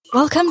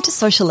Welcome to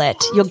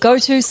Socialette, your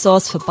go-to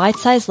source for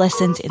bite-sized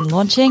lessons in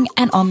launching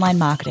and online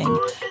marketing.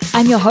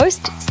 I'm your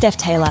host, Steph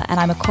Taylor, and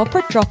I'm a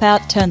corporate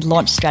dropout turned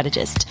launch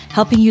strategist,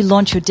 helping you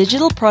launch your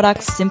digital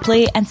products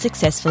simply and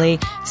successfully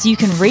so you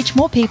can reach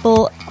more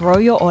people, grow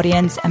your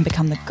audience, and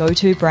become the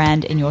go-to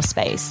brand in your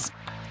space.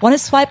 Want to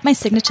swipe my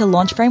signature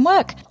launch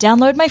framework?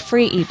 Download my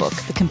free ebook,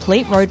 The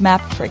Complete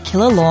Roadmap for a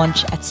Killer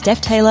Launch at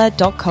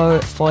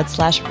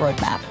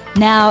stephtaylor.co/roadmap.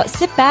 Now,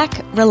 sit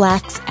back,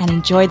 relax, and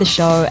enjoy the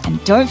show.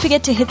 And don't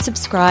forget to hit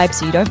subscribe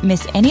so you don't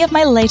miss any of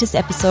my latest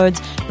episodes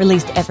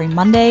released every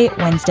Monday,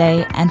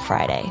 Wednesday, and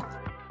Friday.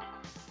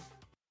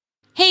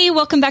 Hey,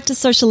 welcome back to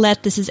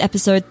Socialette. This is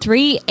episode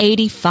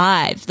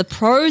 385, the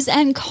pros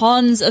and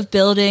cons of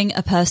building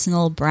a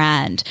personal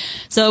brand.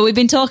 So we've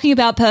been talking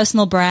about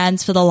personal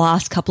brands for the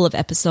last couple of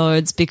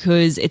episodes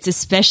because it's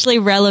especially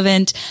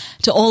relevant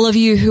to all of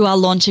you who are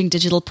launching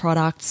digital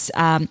products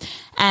and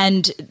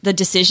the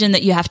decision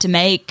that you have to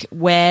make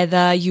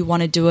whether you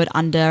want to do it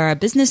under a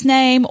business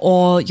name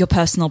or your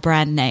personal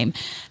brand name.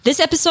 This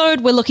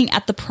episode, we're looking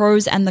at the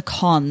pros and the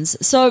cons.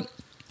 So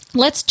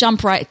let's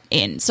jump right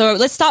in. So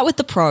let's start with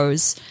the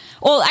pros.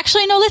 Or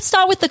actually, no, let's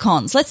start with the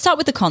cons. Let's start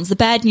with the cons, the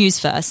bad news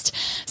first.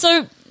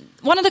 So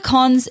one of the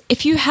cons,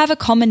 if you have a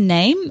common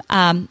name,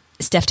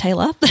 Steph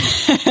Taylor,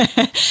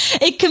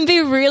 it can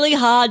be really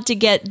hard to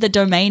get the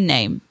domain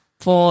name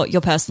for your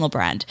personal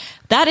brand.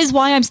 That is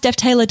why I'm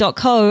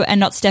stephtaylor.co and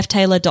not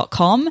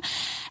stephtaylor.com.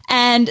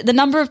 And the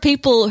number of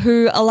people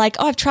who are like,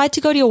 oh, I've tried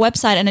to go to your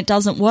website and it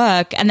doesn't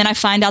work. And then I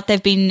find out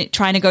they've been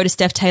trying to go to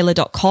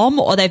stephtaylor.com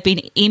or they've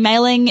been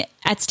emailing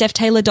at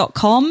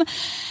stephtaylor.com.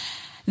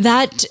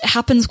 That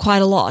happens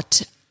quite a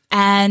lot.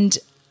 And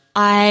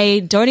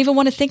I don't even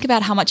want to think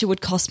about how much it would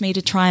cost me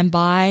to try and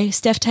buy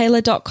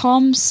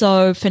stephtaylor.com.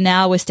 So for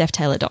now, we're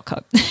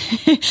stephtaylor.co.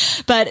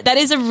 But that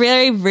is a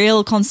very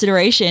real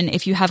consideration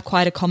if you have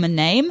quite a common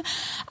name.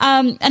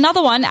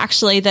 Personal one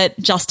actually that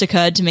just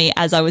occurred to me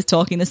as I was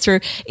talking this through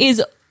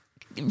is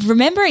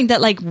remembering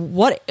that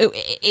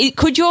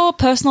could your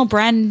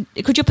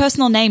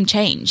personal name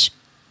change?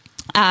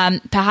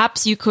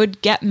 Perhaps you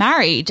could get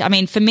married. I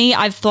mean, for me,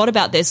 I've thought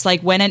about this,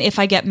 like when and if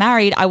I get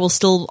married, I will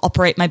still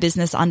operate my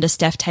business under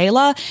Steph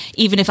Taylor,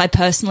 even if I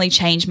personally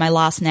change my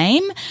last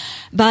name.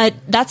 But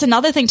that's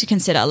another thing to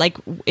consider. Like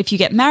if you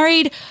get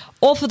married,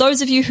 or for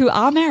those of you who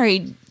are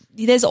married,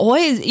 there's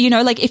always,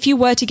 if you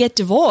were to get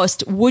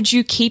divorced, would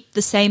you keep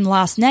the same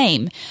last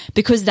name?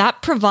 Because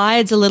that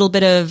provides a little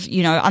bit of,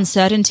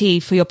 uncertainty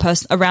for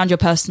around your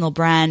personal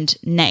brand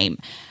name.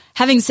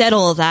 Having said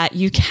all of that,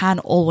 you can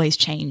always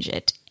change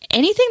it.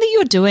 Anything that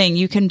you're doing,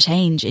 you can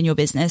change in your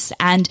business,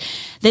 and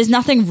there's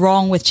nothing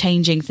wrong with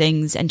changing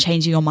things and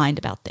changing your mind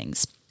about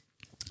things.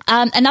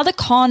 Another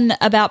con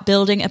about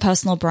building a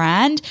personal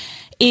brand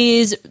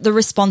is the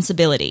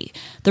responsibility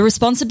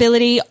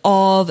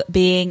of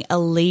being a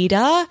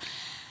leader.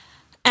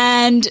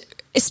 And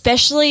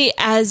especially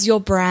as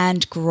your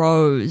brand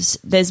grows,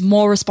 there's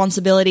more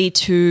responsibility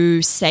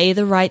to say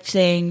the right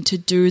thing, to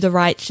do the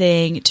right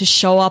thing, to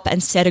show up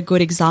and set a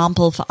good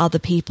example for other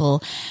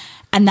people.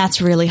 And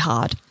that's really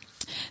hard.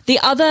 The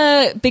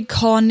other big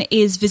con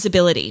is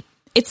visibility.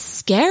 It's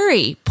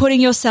scary putting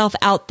yourself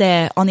out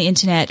there on the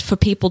internet for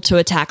people to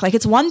attack. Like,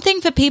 it's one thing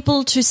for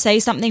people to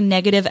say something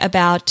negative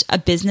about a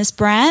business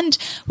brand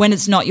when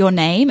it's not your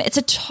name. It's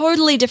a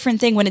totally different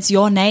thing when it's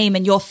your name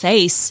and your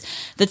face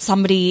that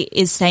somebody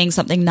is saying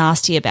something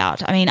nasty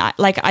about. I mean, I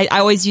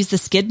always use the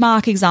skid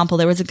mark example.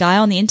 There was a guy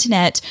on the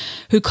internet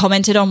who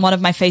commented on one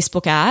of my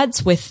Facebook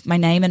ads with my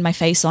name and my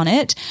face on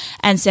it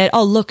and said,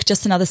 oh, look,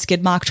 just another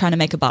skid mark trying to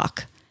make a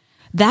buck.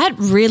 That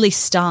really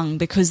stung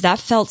because that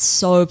felt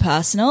so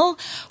personal.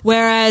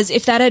 Whereas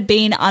if that had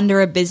been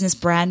under a business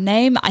brand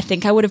name, I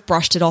think I would have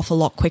brushed it off a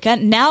lot quicker.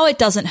 Now it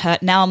doesn't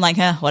hurt. Now I'm like,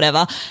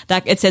 whatever.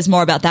 That it says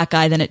more about that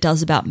guy than it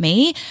does about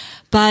me.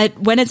 But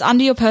when it's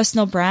under your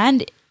personal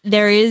brand,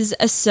 there is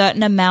a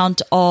certain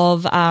amount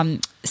of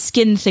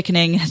skin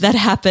thickening that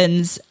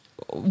happens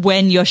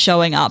when you're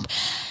showing up.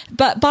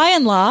 But by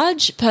and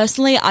large,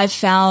 personally, I've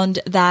found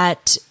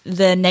that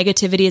the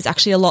negativity is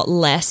actually a lot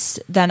less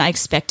than I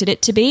expected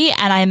it to be.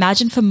 And I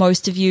imagine for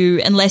most of you,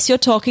 unless you're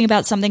talking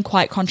about something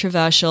quite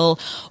controversial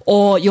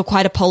or you're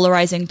quite a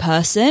polarizing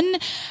person,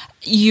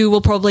 you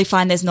will probably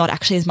find there's not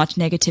actually as much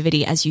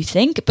negativity as you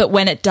think. But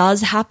when it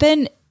does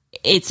happen,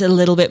 it's a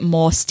little bit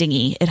more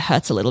stingy. It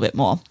hurts a little bit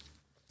more.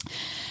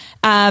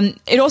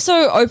 It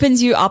also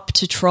opens you up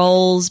to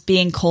trolls,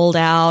 being called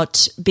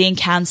out, being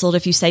cancelled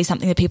if you say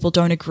something that people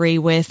don't agree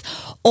with,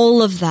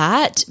 all of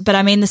that. But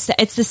I mean,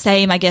 it's the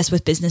same, I guess,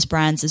 with business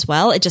brands as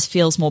well. It just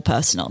feels more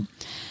personal.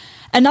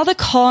 Another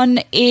con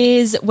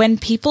is when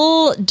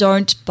people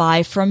don't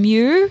buy from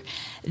you,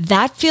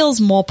 that feels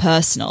more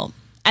personal.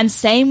 And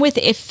same with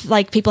if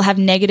people have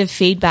negative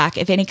feedback,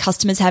 if any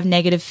customers have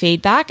negative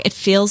feedback, it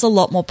feels a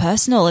lot more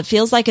personal. It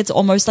feels like it's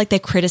almost like they're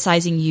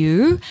criticizing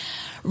you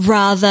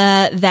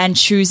rather than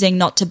choosing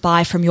not to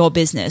buy from your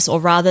business or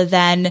rather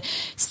than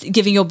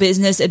giving your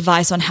business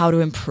advice on how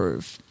to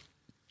improve.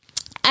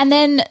 And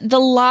then the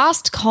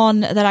last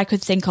con that I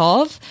could think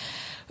of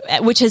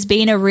which has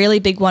been a really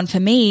big one for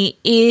me,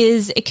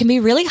 is it can be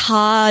really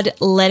hard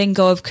letting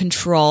go of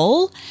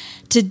control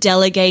to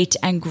delegate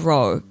and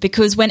grow,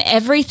 because when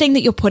everything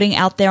that you're putting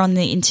out there on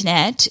the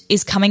internet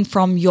is coming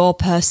from your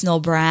personal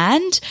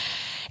brand,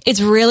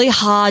 it's really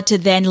hard to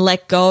then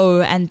let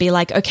go and be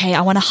like, okay,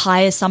 I want to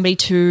hire somebody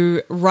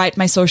to write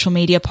my social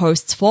media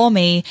posts for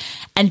me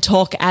and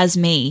talk as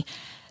me.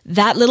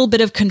 That little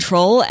bit of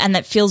control, and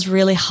that feels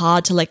really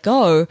hard to let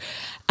go.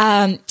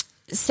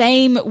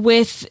 Same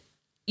with,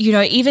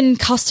 even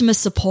customer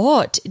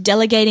support,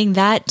 delegating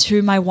that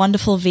to my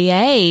wonderful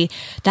VA.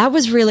 That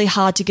was really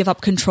hard to give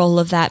up control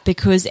of that,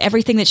 because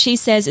everything that she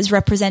says is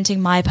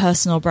representing my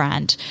personal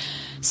brand.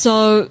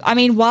 So,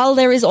 while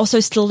there is also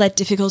still that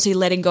difficulty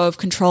letting go of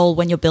control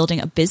when you're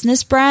building a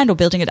business brand or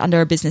building it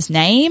under a business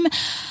name,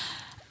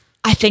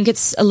 I think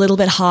it's a little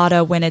bit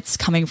harder when it's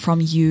coming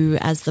from you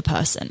as the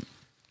person.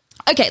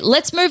 Okay,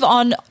 let's move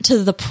on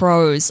to the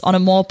pros on a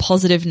more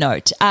positive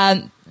note.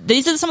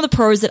 These are some of the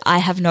pros that I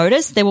have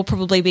noticed. There will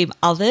probably be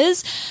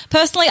others.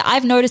 Personally,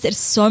 I've noticed it's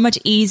so much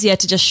easier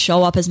to just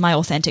show up as my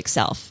authentic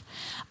self.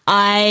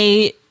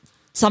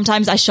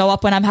 Sometimes I show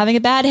up when I'm having a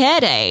bad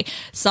hair day.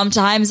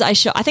 Sometimes I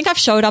think I've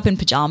showed up in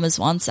pajamas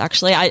once,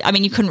 actually.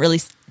 You couldn't really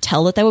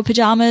tell that they were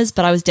pajamas,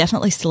 but I was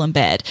definitely still in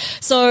bed.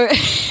 So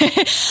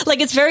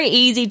it's very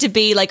easy to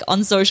be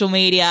on social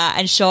media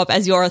and show up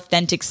as your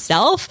authentic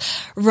self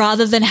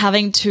rather than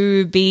having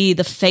to be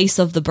the face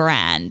of the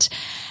brand.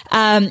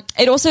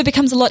 It also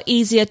becomes a lot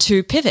easier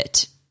to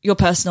pivot your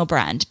personal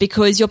brand,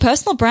 because your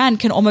personal brand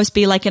can almost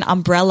be like an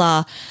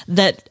umbrella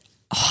that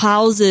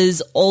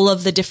houses all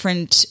of the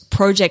different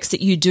projects that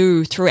you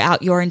do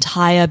throughout your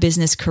entire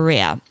business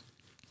career.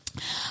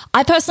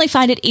 I personally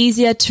find it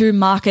easier to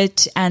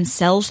market and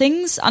sell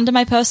things under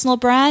my personal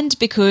brand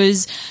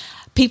because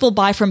people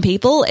buy from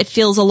people. It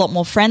feels a lot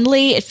more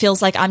friendly. It feels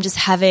like I'm just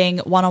having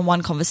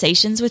one-on-one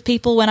conversations with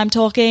people when I'm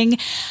talking.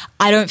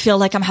 I don't feel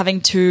like I'm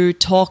having to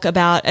talk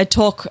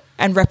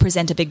and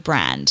represent a big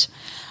brand.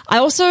 I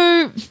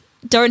also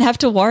don't have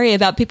to worry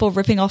about people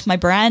ripping off my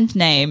brand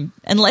name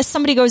unless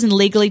somebody goes and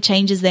legally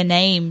changes their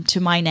name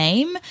to my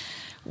name,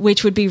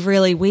 which would be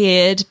really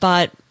weird.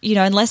 But,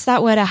 unless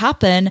that were to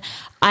happen,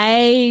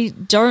 I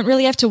don't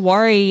really have to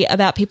worry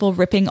about people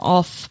ripping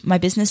off my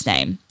business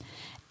name.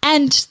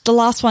 And the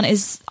last one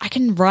is I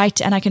can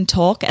write and I can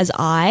talk as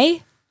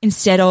I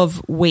instead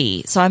of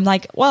we. So I'm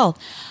like, well,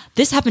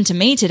 this happened to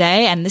me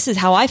today and this is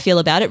how I feel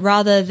about it,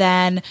 rather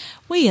than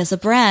we as a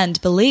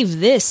brand believe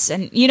this.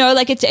 And,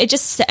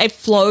 it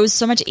flows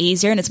so much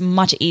easier, and it's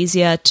much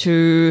easier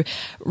to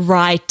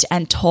write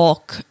and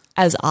talk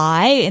as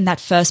I in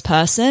that first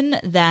person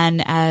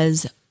than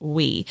as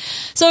we.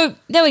 So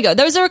there we go.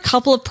 Those are a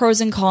couple of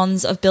pros and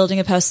cons of building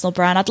a personal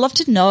brand. I'd love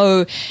to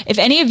know if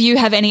any of you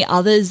have any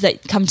others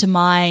that come to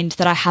mind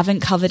that I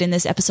haven't covered in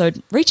this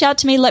episode. Reach out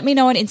to me. Let me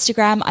know on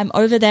Instagram. I'm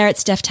over there at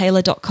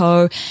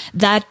stephtaylor.co.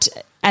 That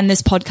and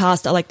this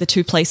podcast are the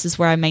two places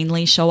where I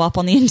mainly show up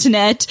on the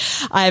internet.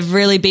 I've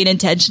really been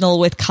intentional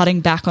with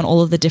cutting back on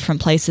all of the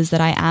different places that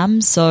I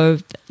am. So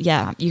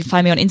yeah, you can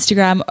find me on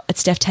Instagram at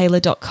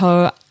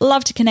stephtaylor.co.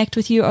 Love to connect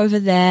with you over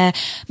there.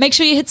 Make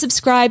sure you hit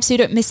subscribe so you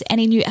don't miss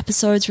any new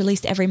episodes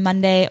released every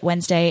Monday,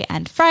 Wednesday,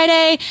 and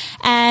Friday.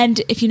 And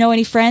if you know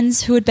any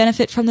friends who would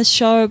benefit from this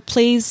show,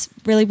 please,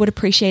 really would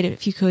appreciate it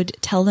if you could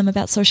tell them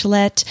about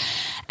Socialette.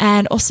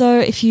 And also,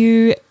 if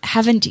you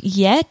haven't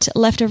yet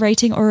left a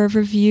rating or a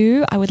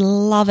review, I would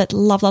love it,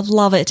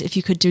 love it if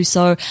you could do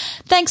so.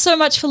 Thanks so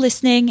much for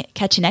listening.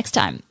 Catch you next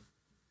time.